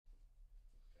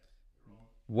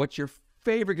what your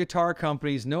favorite guitar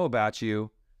companies know about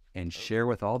you, and share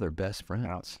with all their best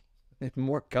friends.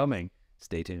 More coming.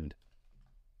 Stay tuned.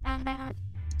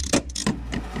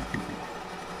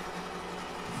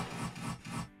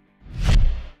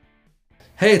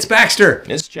 Hey, it's Baxter.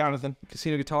 It's Jonathan.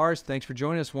 Casino Guitars. Thanks for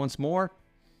joining us once more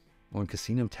on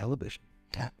Casino Television.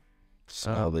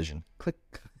 Television. Click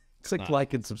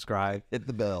like and subscribe. Hit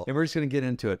the bell. And we're just going to get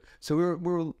into it. So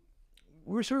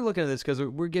we're sort of looking at this because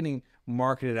we're getting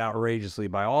marketed outrageously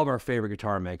by all of our favorite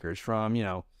guitar makers, from, you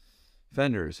know,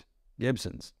 Fenders,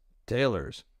 Gibsons,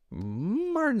 Taylors,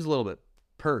 Martins a little bit,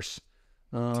 Purse.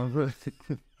 That's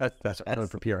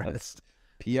for PRS.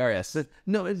 PRS. But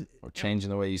no, We're changing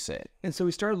the way you say it. and so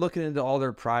we started looking into all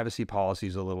their privacy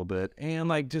policies a little bit, and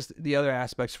like just the other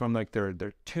aspects from like their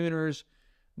tuners,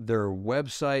 their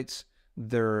websites,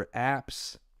 their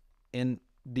apps, and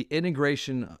the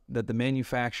integration that the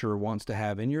manufacturer wants to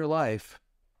have in your life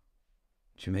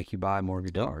to make you buy more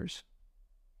guitars.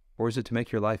 Or is it to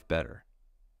make your life better?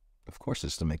 Of course,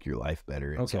 it's to make your life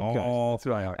better. It's Okay, all that's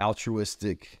what I are.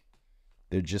 altruistic.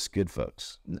 They're just good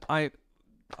folks.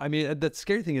 I mean, the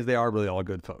scary thing is they are really all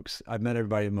good folks. I've met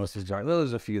everybody in most of these guitars.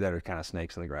 There's a few that are kind of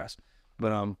snakes in the grass.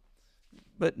 But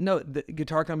no, the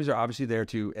guitar companies are obviously there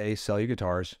to, A, sell you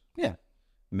guitars. Yeah.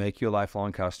 Make you a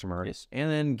lifelong customer. Yes. And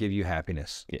then give you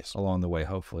happiness. Yes. Along the way,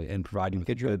 hopefully, and provide you with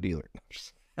Get you a dealer.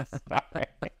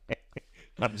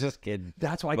 I'm just kidding.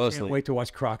 That's why I Mostly. can't wait to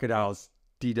watch Crocodile's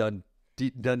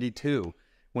Dundee 2.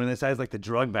 When it says like the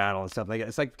drug battle and stuff, like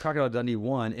it's like Crocodile Dundee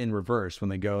 1 in reverse. When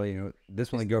they go, you know,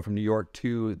 this one they go from New York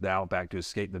to the Outback to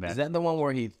escape the man. Is that the one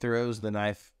where he throws the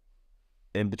knife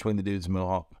in between the dude's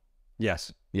mohawk?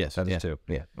 Yes. Yes, That is 2.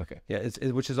 Yeah, okay. Yeah,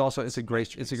 which is also it's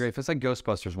great. It's like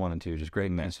Ghostbusters 1 and 2, just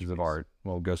great masters of art.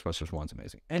 Well, Ghostbusters 1's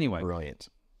amazing. Anyway, Brilliant.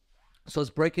 so let's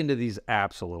break into these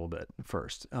apps a little bit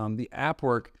first. The app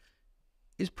work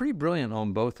is pretty brilliant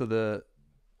on both of the.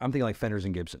 I'm thinking like Fenders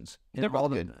and Gibsons. And They're both all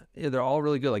good. Yeah, they're all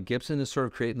really good. Like Gibson is sort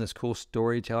of creating this cool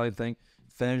storytelling thing.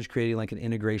 Fenders creating like an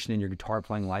integration in your guitar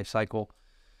playing life cycle.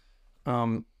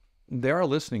 They are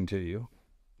listening to you.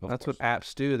 That's what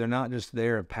apps do. They're not just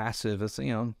there passive. It's,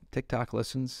 you know, TikTok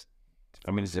listens.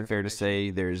 I mean, is it fair to say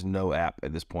there's no app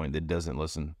at this point that doesn't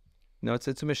listen? No, it's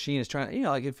a machine. It's trying, you know,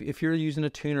 like if you're using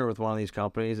a tuner with one of these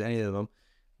companies, any of them,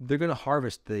 they're going to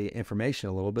harvest the information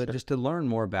a little bit just to learn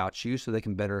more about you so they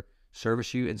can better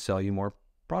service you and sell you more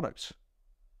products.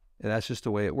 And that's just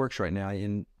the way it works right now.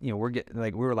 And, you know, we're getting,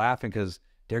 like, we were laughing because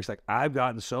Derek's like, I've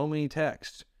gotten so many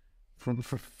texts from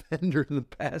Fender in the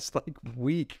past like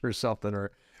week or something,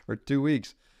 or 2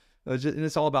 weeks. And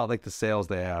it's all about like the sales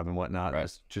they have and whatnot. Right.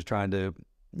 It's just trying to,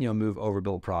 you know, move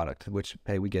overbuilt product, which,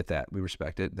 hey, we get that. We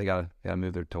respect it. They gotta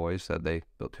move their toys that they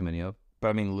built too many of. But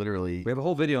I mean, literally, We have a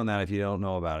whole video on that if you don't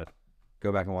know about it.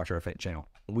 Go back and watch our channel.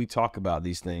 we talk about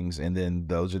these things, and then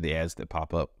those are the ads that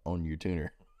pop up on your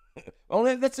tuner.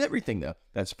 Oh, that's everything, though.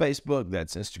 That's Facebook,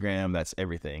 that's Instagram, that's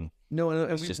everything. No,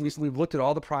 and we've looked at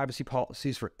all the privacy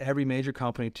policies for every major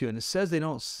company too, and it says they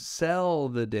don't sell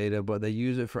the data, but they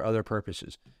use it for other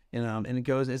purposes. And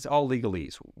it's all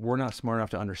legalese. We're not smart enough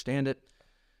to understand it,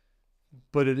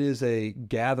 but it is a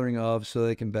gathering of so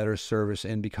they can better service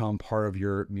and become part of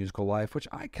your musical life, which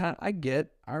I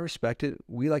get, I respect it.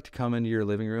 We like to come into your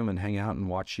living room and hang out and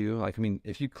watch you. Like, I mean,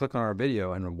 if you click on our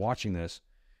video and are watching this,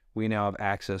 we now have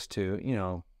access to, you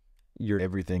know,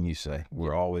 Everything you say.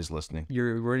 We're always listening.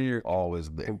 we're Always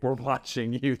there. we're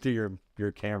watching you through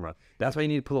your camera. That's why you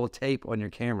need to put a little tape on your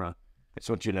camera. I just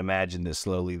want you to imagine that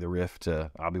slowly the riff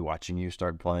to I'll be watching you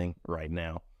start playing right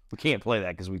now. We can't play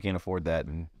that because we can't afford that,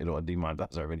 and it'll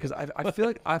demonetize our video. Because I feel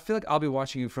like I'll be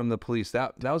watching you from the police.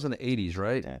 That was in the 80s,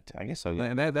 right? I guess so. Yeah.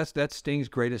 And that's Sting's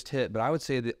greatest hit. But I would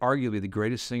say that arguably the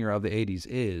greatest singer of the 80s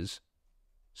is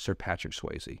Sir Patrick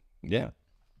Swayze Yeah.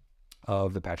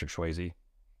 of the Patrick Swayze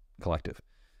Collective.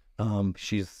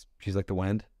 She's like the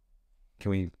wind.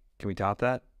 Can we top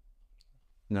that?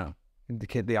 No.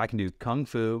 I can do kung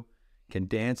fu, can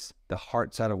dance the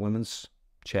hearts out of women's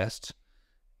chests,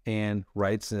 and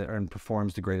writes and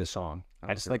performs the greatest song.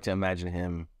 I just like to imagine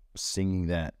him singing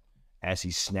that as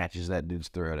he snatches that dude's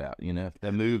throat out. You know,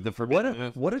 that move, the forbidden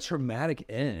move. What a traumatic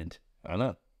end. I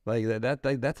know. Like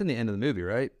that's in the end of the movie,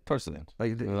 right? Towards the end.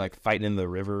 Like They're like fighting in the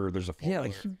river. There's a yeah,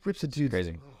 like he rips a dude.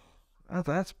 crazy.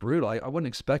 That's brutal. I wasn't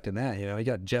expecting that. You know, you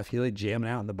got Jeff Healey jamming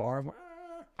out in the bar.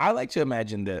 I like to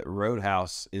imagine that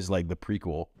Roadhouse is like the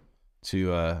prequel to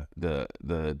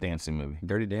the dancing movie.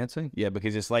 Dirty Dancing. Yeah,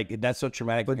 because it's like that's so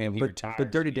traumatic for him. He retires.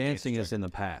 But Dirty He can't Dancing is strike. in the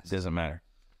past. Doesn't matter.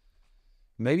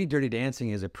 Maybe Dirty Dancing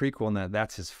is a prequel, and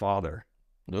that's his father.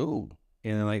 Ooh.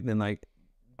 And then like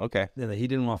Okay. And he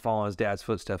didn't want to follow his dad's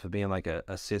footsteps of being like a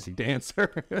sissy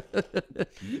dancer.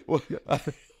 Well,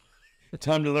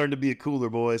 time to learn to be a cooler,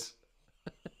 boys.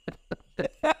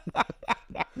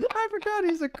 I forgot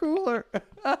he's a cooler.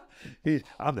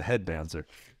 I'm the head dancer.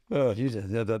 I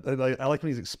like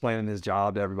when he's explaining his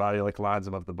job to everybody, like lines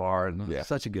him up at the bar. And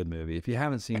such a good movie. If you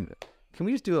haven't seen it, can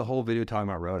we just do a whole video talking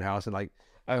about Roadhouse? And like,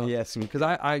 Yes, because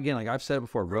I again, like I've said it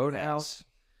before, Roadhouse,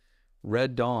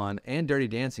 Red Dawn, and Dirty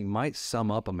Dancing might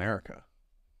sum up America.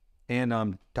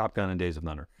 And Top Gun and Days of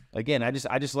Thunder. Again, I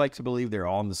just like to believe they're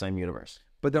all in the same universe.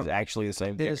 But it's actually the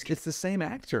same. It's the same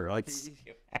actor. Like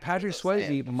Patrick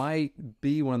Swayze might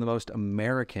be one of the most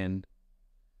American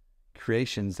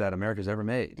creations that America's ever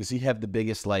made. Does he have the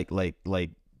biggest like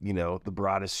the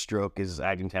broadest stroke as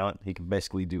acting talent? He can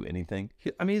basically do anything.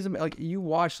 I mean, he's like you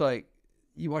watch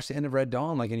the end of Red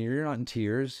Dawn, like, and you're not in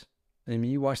tears. I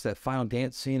mean, you watch that final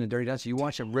dance scene in Dirty Dancing, you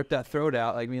watch him rip that throat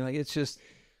out. Like, I mean, like it's just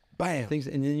bam things,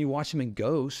 and then you watch him in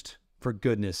Ghost, for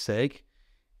goodness sake,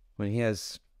 when he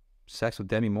has sex with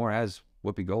Demi Moore as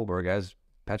Whoopi Goldberg as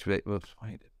Patrick.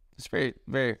 It's very,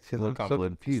 very a little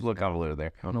convoluted. He's a little convoluted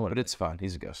there. I don't know what, but it's fine.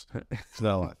 He's a ghost. It's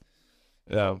not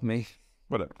a lot. Me,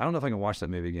 whatever. I don't know if I can watch that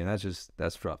movie again.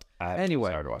 That's rough.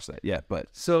 Anyway, hard to watch that. Yeah, but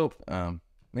so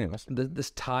anyways,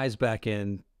 this ties back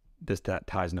in. This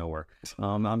ties nowhere.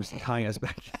 I'm just tying us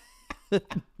back.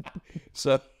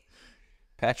 So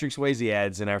Patrick Swayze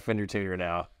ads in our Fender tuner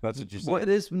now. That's what you're saying. Well, it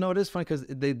is. No, it is funny because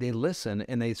they listen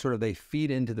and they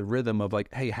feed into the rhythm of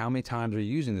like, hey, how many times are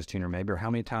you using this tuner maybe, or how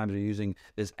many times are you using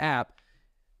this app?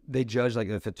 They judge, like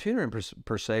if a tuner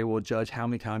per se will judge how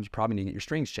many times you probably need to get your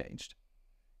strings changed.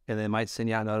 And they might send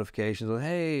you out notifications of,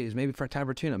 hey, it's maybe time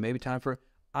for tune-up, maybe time for.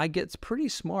 I get it's pretty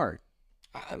smart.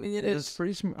 I mean, it's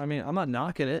pretty smart. I mean, I'm not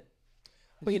knocking it.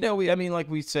 But like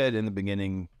we said in the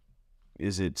beginning,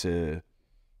 is it to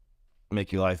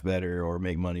make your life better or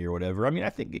make money or whatever? I mean, I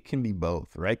think it can be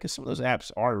both, right? Because some of those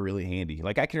apps are really handy.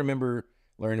 Like I can remember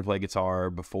learning to play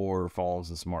guitar before phones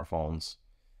and smartphones,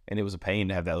 and it was a pain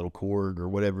to have that little Korg or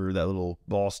whatever, that little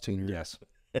Boss tuner. Yes.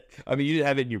 I mean, you didn't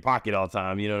have it in your pocket all the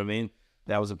time. You know what I mean?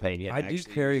 That was a pain. I do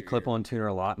carry a clip-on tuner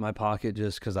a lot in my pocket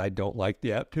just because I don't like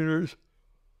the app tuners.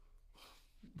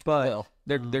 But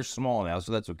they're small now,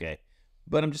 so that's okay.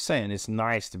 But I'm just saying, it's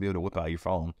nice to be able to whip out your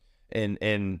phone and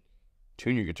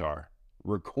tune your guitar,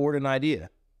 record an idea,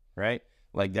 right?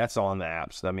 Like that's all in the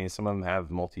apps. I mean, some of them have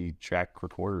multi-track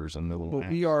recorders and the little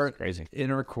apps. We are crazy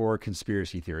inner core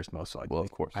conspiracy theorists, most likely. Well,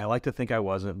 of course. I like to think I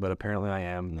wasn't, but apparently I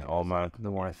am. The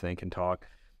more I think and talk,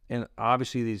 and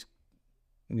obviously these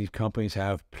companies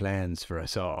have plans for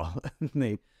us all.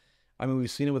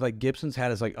 We've seen it with like Gibson's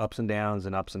had its like ups and downs,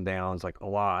 like a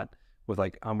lot. With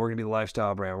like, we're going to be the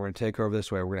lifestyle brand. We're going to take over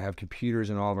this way. We're going to have computers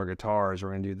in all of our guitars.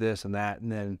 We're going to do this and that.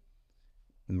 And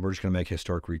we're just going to make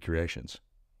historic recreations.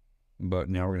 But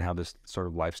now we're going to have this sort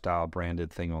of lifestyle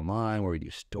branded thing online where we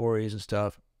do stories and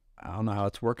stuff. I don't know how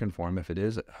it's working for them. If it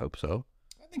is, I hope so.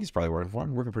 I think it's probably working for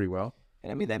them. Working pretty well.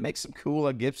 And I mean, that makes them cool,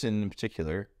 like Gibson in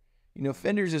particular.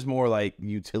 Fenders is more like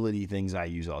utility things I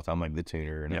use all the time, like the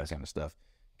tuner and that kind of stuff.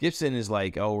 Gibson is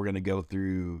like, we're going to go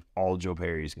through all Joe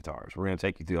Perry's guitars. We're going to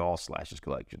take you through all Slash's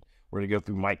collection. We're going to go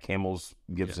through Mike Campbell's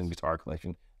Gibson guitar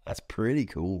collection. That's pretty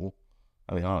cool.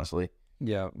 I mean, honestly.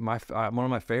 Yeah, one of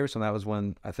my favorites on that was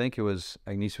when I think it was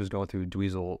Agnesia was going through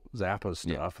Dweezil Zappa's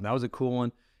stuff, and that was a cool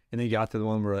one. And then you got to the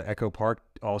one where Echo Park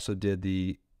also did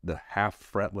the half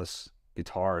fretless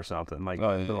guitar or something. Like,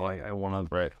 I one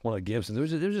of Gibson's. It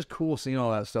was just cool seeing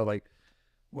all that stuff. Like,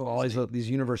 well, all these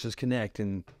universes connect,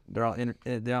 and they're all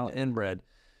inbred.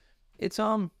 It's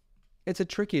a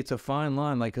fine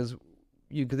line, like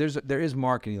because there is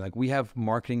marketing. Like we have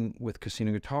marketing with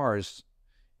casino guitars,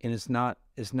 and it's not,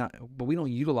 but we don't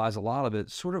utilize a lot of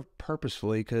it, sort of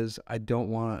purposefully, because I don't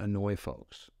want to annoy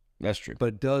folks. That's true. But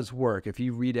it does work if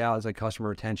you read out as like customer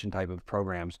retention type of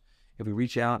programs. If we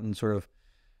reach out and sort of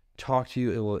talk to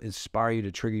you, it will inspire you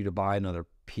to trigger you to buy another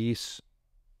piece.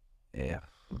 Yeah.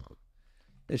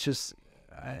 It's just,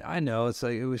 I know it's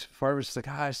like, it was far as like,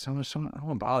 I don't want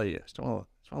to bother you. I just want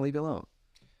to leave you alone.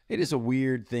 It is a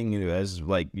weird thing, as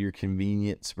like your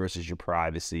convenience versus your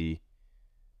privacy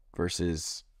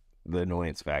versus the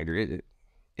annoyance factor.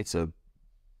 It's a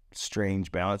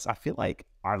strange balance. I feel like,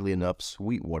 oddly enough,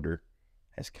 Sweetwater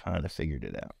has kind of figured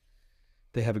it out.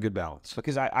 They have a good balance.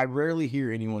 Because I rarely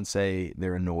hear anyone say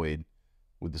they're annoyed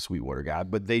with the Sweetwater guy,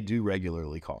 but they do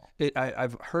regularly call.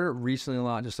 I've heard it recently a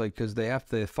lot, just like because they have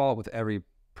to follow up with every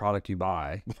product you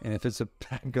buy, and if it's a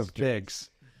pack of pigs,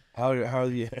 how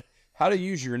to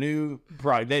use your new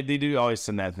product. They do always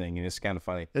send that thing, and it's kind of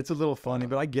funny. It's a little funny,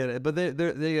 but I get it. But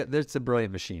it's a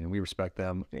brilliant machine, and we respect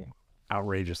them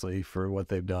outrageously for what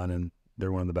they've done, and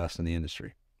they're one of the best in the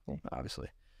industry. Obviously,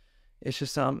 it's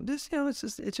just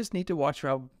it's just neat to watch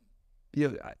how,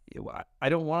 I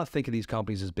don't want to think of these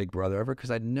companies as Big Brother ever,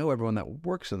 because I know everyone that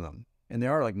works in them, and they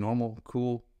are like normal,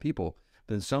 cool people.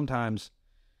 But then sometimes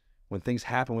when things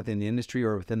happen within the industry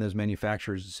or within those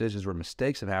manufacturers' decisions where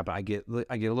mistakes have happened, I get a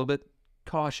little bit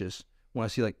cautious when I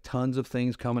see like tons of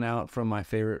things coming out from my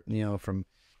favorite, from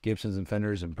Gibsons and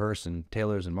Fenders and Purse and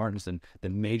Taylors and Martins, and the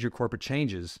major corporate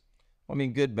changes. I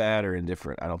mean, good, bad, or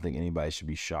indifferent, I don't think anybody should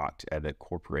be shocked at a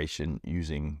corporation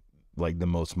using like the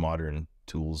most modern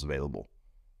tools available,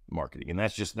 marketing, and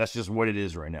that's just what it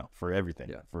is right now for everything.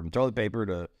 Yeah. From toilet paper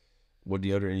to what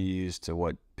deodorant you use to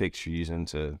what picks you're using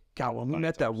to. God, when we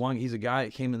met that one, he's a guy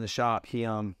that came in the shop. He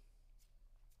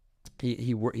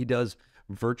does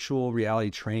virtual reality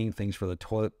training things for the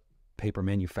toilet paper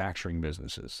manufacturing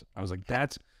businesses. I was like,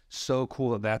 that's so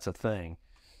cool that's a thing.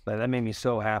 That made me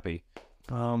so happy.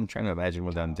 I'm trying to imagine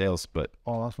what that entails, but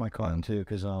I lost my cotton too,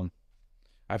 because I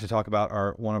have to talk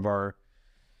about one of our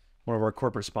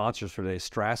corporate sponsors for today,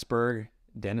 Strasbourg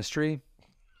Dentistry.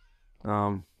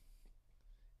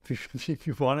 If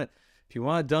you want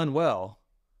it done well,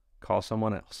 call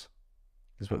someone else.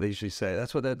 Is what they usually say.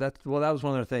 That was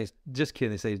one of their things. Just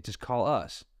kidding. They say just call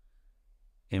us,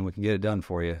 and we can get it done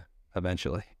for you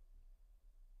eventually.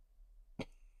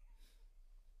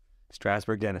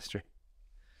 Strasbourg Dentistry.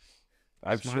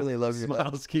 I really love your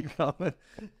smiles keep coming.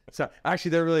 So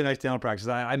actually, they're really nice dental practice.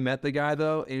 I met the guy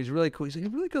though. And he's really cool. He's like a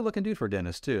really good looking dude for a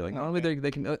dentist too. Like not only they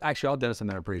can actually all dentists in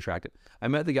there are pretty attractive. I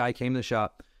met the guy, came to the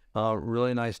shop.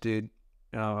 Really nice dude.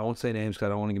 I won't say names because I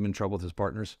don't want to get him in trouble with his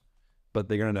partners, but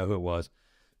they're gonna know who it was.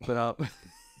 But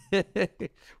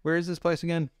where is this place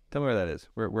again? Tell me where that is.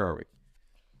 Where are we?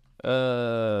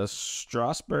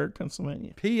 Strasbourg,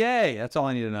 Pennsylvania. PA. That's all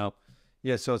I need to know.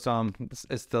 Yeah. So it's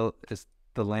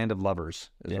the land of lovers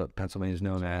is what Pennsylvania is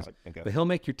known as. Okay. But he'll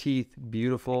make your teeth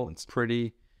beautiful,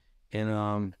 pretty, and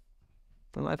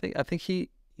I think he's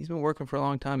been working for a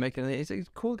long time making it. He's a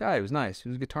cool guy. He was nice. He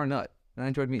was a guitar nut, and I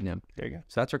enjoyed meeting him. There you go.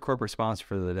 So that's our corporate sponsor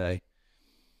for the day.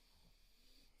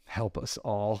 Help us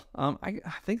all. I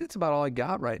think that's about all I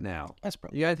got right now. That's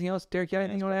probably. You got anything else, Derek? You got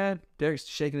anything you want to add? Derek's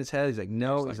shaking his head. He's like,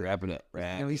 no. He's like, wrap it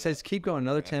up. He says, keep going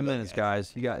another 10 minutes,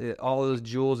 guys. You got all those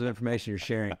jewels of information you're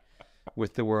sharing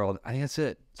with the world. I think that's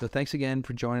it. So thanks again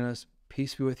for joining us.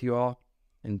 Peace be with you all.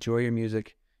 Enjoy your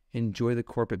music. Enjoy the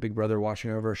corporate Big Brother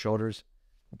watching over our shoulders.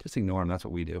 Just ignore them. That's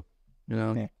what we do.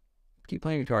 Yeah. Keep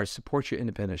playing guitars. Support your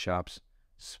independent shops.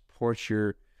 Support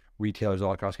your retailers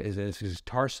all across. It's a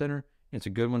guitar center. It's a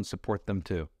good one. Support them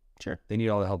too. Sure. They need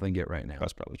all the help they can get right now.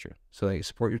 That's probably true. So they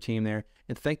support your team there,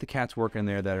 and thank the cats working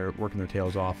there that are working their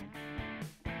tails off.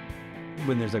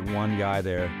 When there's like one guy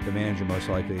there, the manager most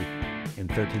likely, and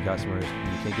 13 customers,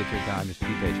 and you can't get your time, just be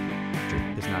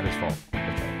patient. It's not his fault.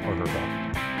 Or her fault.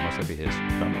 Most likely his.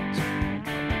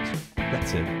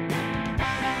 That's it.